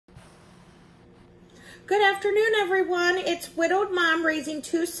Good afternoon, everyone. It's Widowed Mom Raising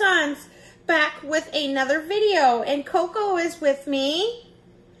Two Sons back with another video. And Coco is with me.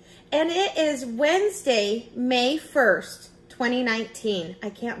 And it is Wednesday, May 1st, 2019. I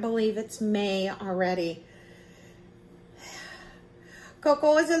can't believe it's May already.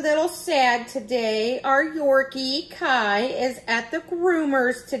 Coco is a little sad today. Our Yorkie, Kai, is at the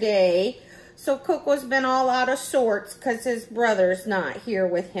groomers today. So Coco's been all out of sorts because his brother's not here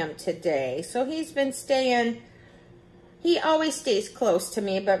with him today. So he's been staying, he always stays close to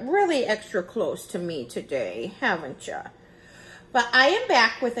me, but really extra close to me today, haven't you? But I am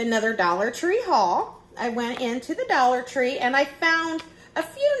back with another Dollar Tree haul. I went into the Dollar Tree and I found a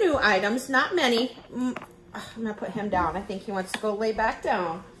few new items, not many. I'm gonna put him down. I think he wants to go lay back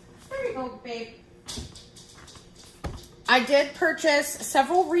down. There you go, babe. I did purchase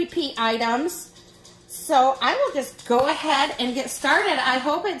several repeat items, so I will just go ahead and get started. I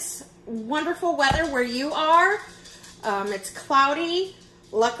hope it's wonderful weather where you are. It's cloudy.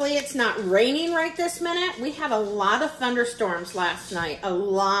 Luckily, it's not raining right this minute. We had a lot of thunderstorms last night, a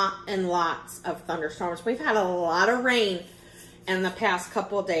lot and lots of thunderstorms. We've had a lot of rain in the past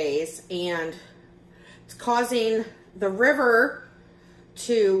couple of days, and it's causing the river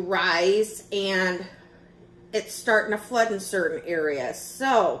to rise, and it's starting to flood in certain areas.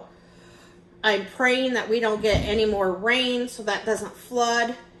 So I'm praying that we don't get any more rain so that doesn't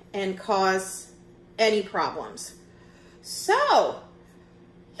flood and cause any problems. So,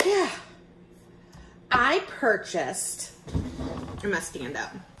 yeah, I purchased, I'm gonna stand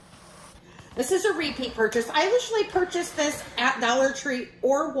up. This is a repeat purchase. I usually purchase this at Dollar Tree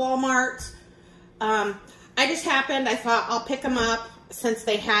or Walmart. I just happened, I thought I'll pick them up since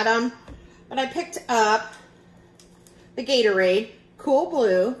they had them. But I picked up the Gatorade, Cool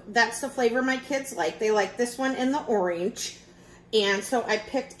Blue. That's the flavor my kids like. They like this one in the orange. And so I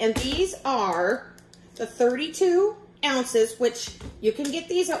picked, and these are the 32 ounces, which you can get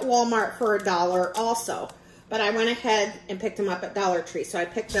these at Walmart for $1 also. But I went ahead and picked them up at Dollar Tree. So I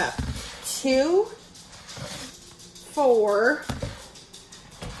picked up 2, 4,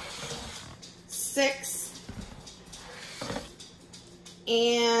 6,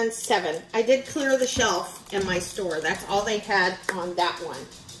 and 7. I did clear the shelf in my store. That's all they had on that one.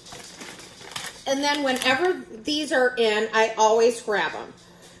 And then whenever these are in, I always grab them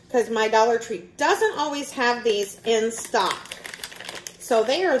because my Dollar Tree doesn't always have these in stock. So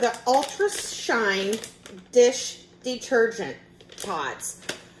they are the Ultra Shine dish detergent pods.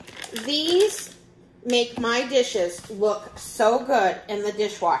 These make my dishes look so good in the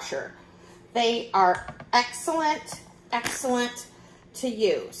dishwasher. They are excellent, excellent to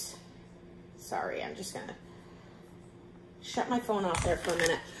use. Sorry, I'm just gonna shut my phone off there for a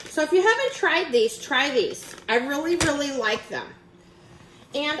minute. So if you haven't tried these, try these. I really, really like them.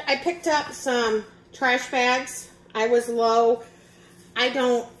 And I picked up some trash bags. I was low.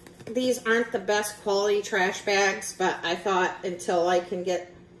 These aren't the best quality trash bags, but I thought until I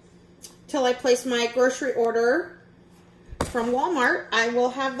place my grocery order from Walmart, I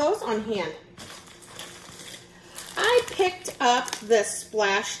will have those on hand. I picked up this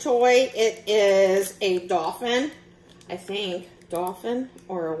splash toy. It is a dolphin, I think. Dolphin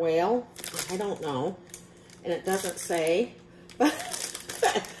or a whale. I don't know. And it doesn't say. But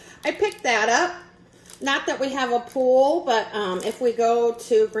I picked that up. Not that we have a pool, but if we go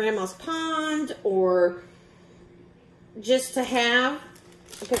to Grandma's pond or just to have,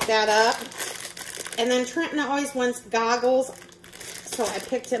 I picked that up. And then Trenton always wants goggles, so I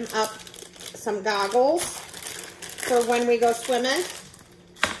picked him up some goggles for when we go swimming.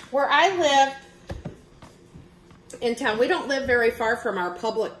 Where I live in town, we don't live very far from our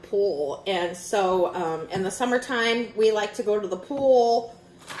public pool, and so in the summertime we like to go to the pool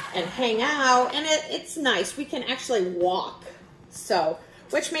and hang out, and it's nice. We can actually walk, so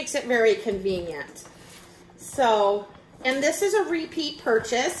which makes it very convenient. So, and this is a repeat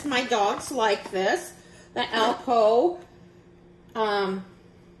purchase. My dogs like this, the Alpo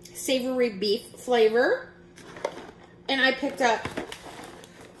savory beef flavor. And I picked up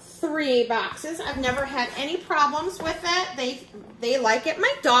 3 boxes. I've never had any problems with it. They like it.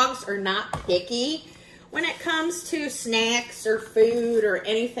 My dogs are not picky when it comes to snacks or food or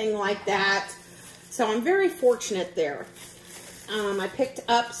anything like that. So I'm very fortunate there. I picked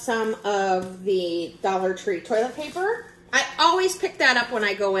up some of the Dollar Tree toilet paper. I always pick that up when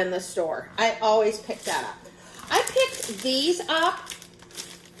I go in the store. I always pick that up. I picked these up.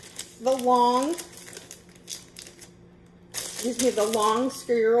 The long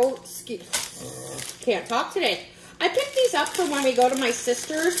squirrel, can't talk today. I picked these up for when we go to my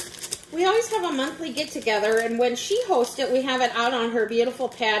sister's. We always have a monthly get-together, and when she hosts it, we have it out on her beautiful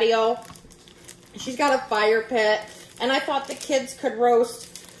patio. She's got a fire pit, and I thought the kids could roast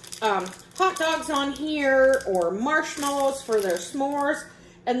hot dogs on here or marshmallows for their s'mores,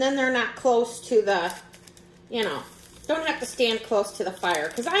 and then they're not close to the, you know, don't have to stand close to the fire.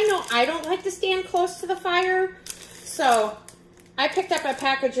 Because I know I don't like to stand close to the fire. So I picked up a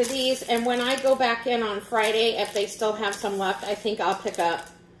package of these, and when I go back in on Friday, if they still have some left, I think I'll pick up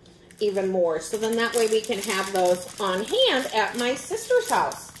even more. So then that way we can have those on hand at my sister's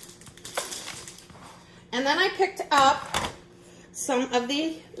house. And then I picked up some of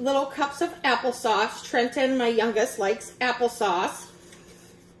the little cups of applesauce. Trenton, my youngest, likes applesauce.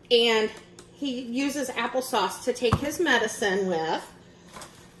 And he uses applesauce to take his medicine with.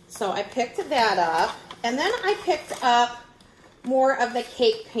 So I picked that up. And then I picked up more of the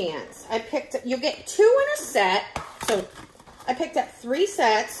cake pans. You get 2 in a set. So I picked up 3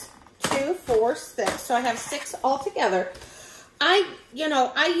 sets, 2, 4, 6. So I have 6 altogether. I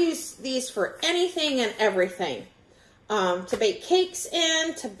use these for anything and everything. To bake cakes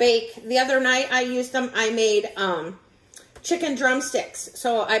in, to bake. The other night I used them. I made chicken drumsticks.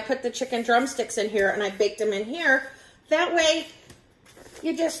 So I put the chicken drumsticks in here and I baked them in here. That way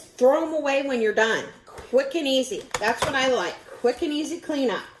you just throw them away when you're done. Quick and easy. That's what I like. Quick and easy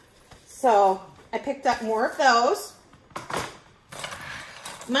cleanup. So I picked up more of those.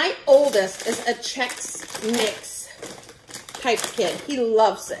 My oldest is a Chex Mix type kid. He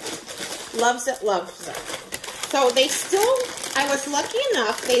loves it. Loves it, loves it. So they still, I was lucky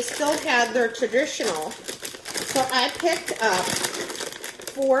enough, they still had their traditional. So I picked up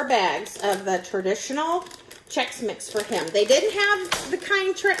 4 bags of the traditional Chex Mix for him. They didn't have the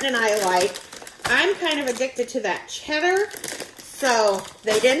kind Trenton and I like. I'm kind of addicted to that cheddar. So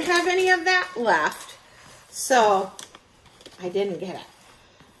they didn't have any of that left. So I didn't get it.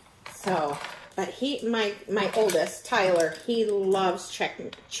 So, but my oldest, Tyler, he loves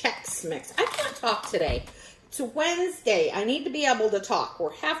Chex Mix. I can't talk today. It's Wednesday. I need to be able to talk.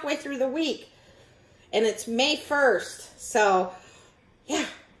 We're halfway through the week. And it's May 1st. So, yeah.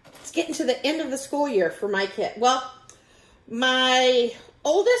 It's getting to the end of the school year for my kid. Well, my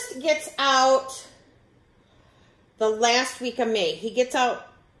oldest gets out the last week of May. He gets out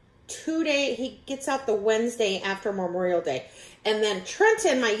he gets out the Wednesday after Memorial Day. And then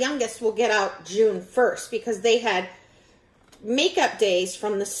Trenton, my youngest, will get out June 1st because they had makeup days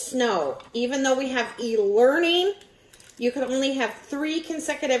from the snow. Even though we have e-learning, you can only have 3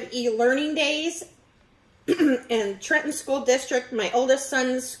 consecutive e-learning days. In Trenton School District, my oldest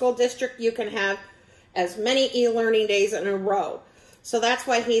son's school district, you can have as many e-learning days in a row. So that's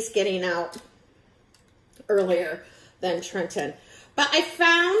why he's getting out earlier than Trenton. But I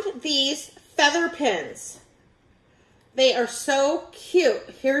found these feather pins. They are so cute.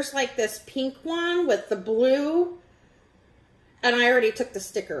 Here's like this pink one with the blue. And I already took the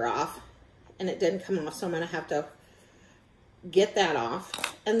sticker off. And it didn't come off, so I'm going to have to get that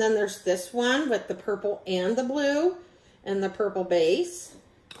off. And then there's this one with the purple and the blue. And the purple base.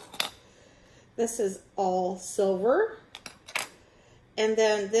 This is all silver. And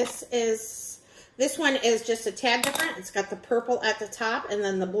then this one is just a tad different. It's got the purple at the top and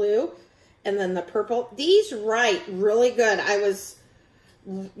then the blue and then the purple. These write really good. I was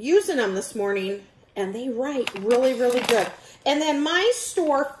using them this morning and they write really, really good. And then my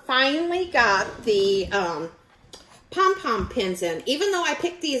store finally got the pom-pom pins in. Even though I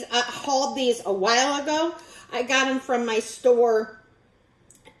picked these, hauled these a while ago, I got them from my store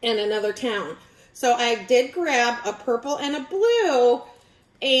in another town. So I did grab a purple and a blue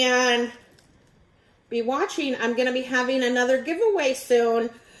and be watching. I'm going to be having another giveaway soon.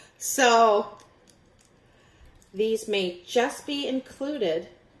 So these may just be included,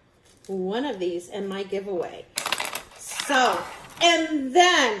 one of these in my giveaway. So, and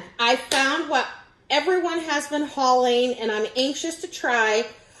then I found what everyone has been hauling and I'm anxious to try.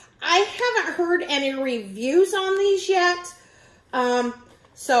 I haven't heard any reviews on these yet.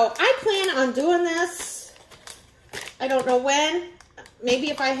 So I plan on doing this. I don't know when. Maybe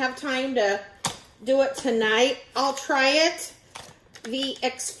if I have time to do it tonight, I'll try it. The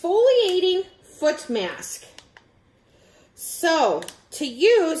exfoliating foot mask. So to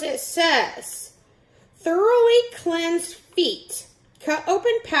use, it says, thoroughly cleanse feet. Cut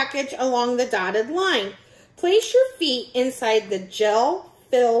open package along the dotted line. Place your feet inside the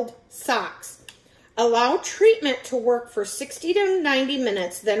gel-filled socks. Allow treatment to work for 60 to 90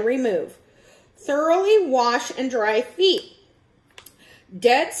 minutes, then remove. Thoroughly wash and dry feet.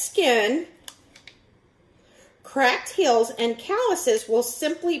 Dead skin, cracked heels, and calluses will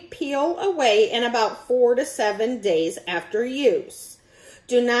simply peel away in about 4 to 7 days after use.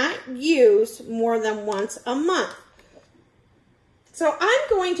 Do not use more than once a month. So I'm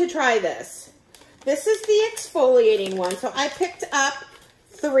going to try this. This is the exfoliating one. So I picked up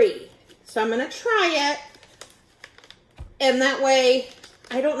 3. So I'm going to try it. And that way,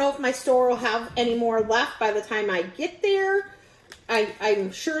 I don't know if my store will have any more left by the time I get there.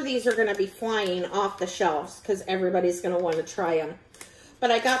 I'm sure these are going to be flying off the shelves because everybody's going to want to try them.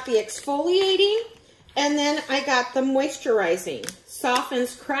 But I got the exfoliating, and then I got the moisturizing.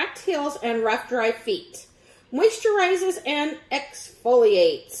 Softens cracked heels and rough, dry feet. Moisturizes and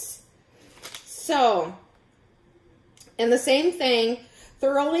exfoliates. So, and the same thing,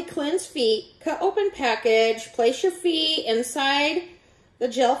 thoroughly cleanse feet. Cut open package. Place your feet inside the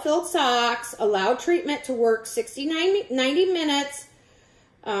gel-filled socks. Allow treatment to work 90 minutes.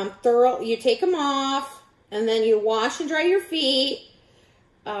 You take them off, and then you wash and dry your feet.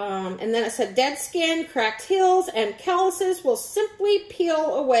 And then it said dead skin, cracked heels, and calluses will simply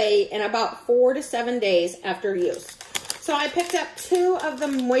peel away in about 4 to 7 days after use. So I picked up 2 of the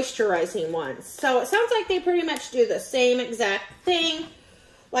moisturizing ones. So it sounds like they pretty much do the same exact thing.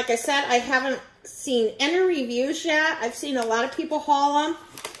 Like I said, I haven't seen any reviews yet. I've seen a lot of people haul them.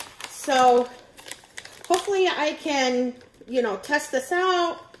 So hopefully I can, you know, test this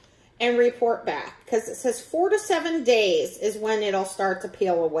out and report back. Because it says 4 to 7 days is when it'll start to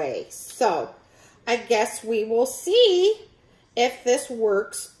peel away. So I guess we will see if this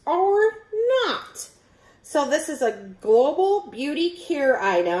works or not. So this is a global beauty care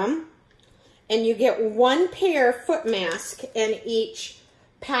item. And you get 1 pair foot mask in each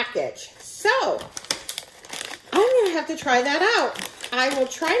package. So I'm going to have to try that out. I will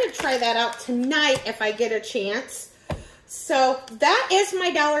try to try that out tonight if I get a chance. So that is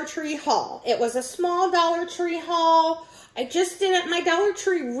my Dollar Tree haul. It was a small Dollar Tree haul. I just didn't, my Dollar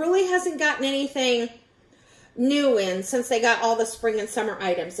Tree really hasn't gotten anything new in since they got all the spring and summer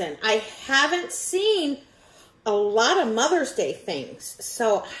items in. I haven't seen a lot of Mother's Day things.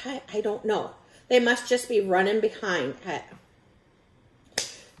 So I don't know. They must just be running behind.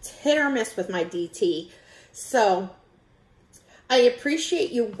 It's hit or miss with my DT. So I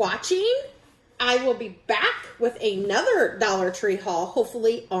appreciate you watching. I will be back with another Dollar Tree haul,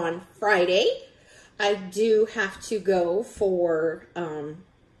 hopefully on Friday. I do have to go for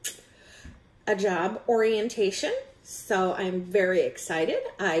a job orientation, so I'm very excited.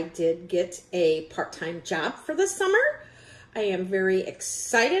 I did get a part-time job for the summer. I am very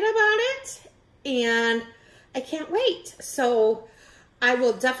excited about it, and I can't wait. So I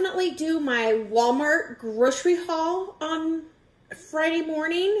will definitely do my Walmart grocery haul on Friday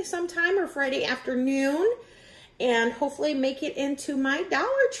morning sometime or Friday afternoon, and hopefully make it into my Dollar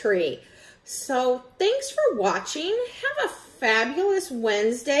Tree. So thanks for watching. Have a fabulous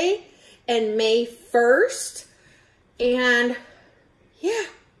Wednesday and May 1st. And yeah,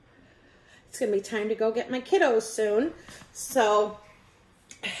 it's gonna be time to go get my kiddos soon. So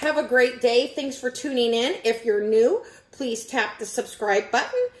have a great day. Thanks for tuning in. If you're new, please tap the subscribe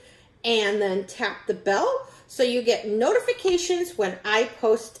button and then tap the bell so you get notifications when I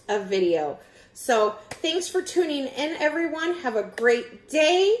post a video. So thanks for tuning in, everyone. Have a great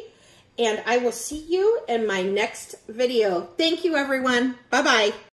day, and I will see you in my next video. Thank you, everyone. Bye-bye.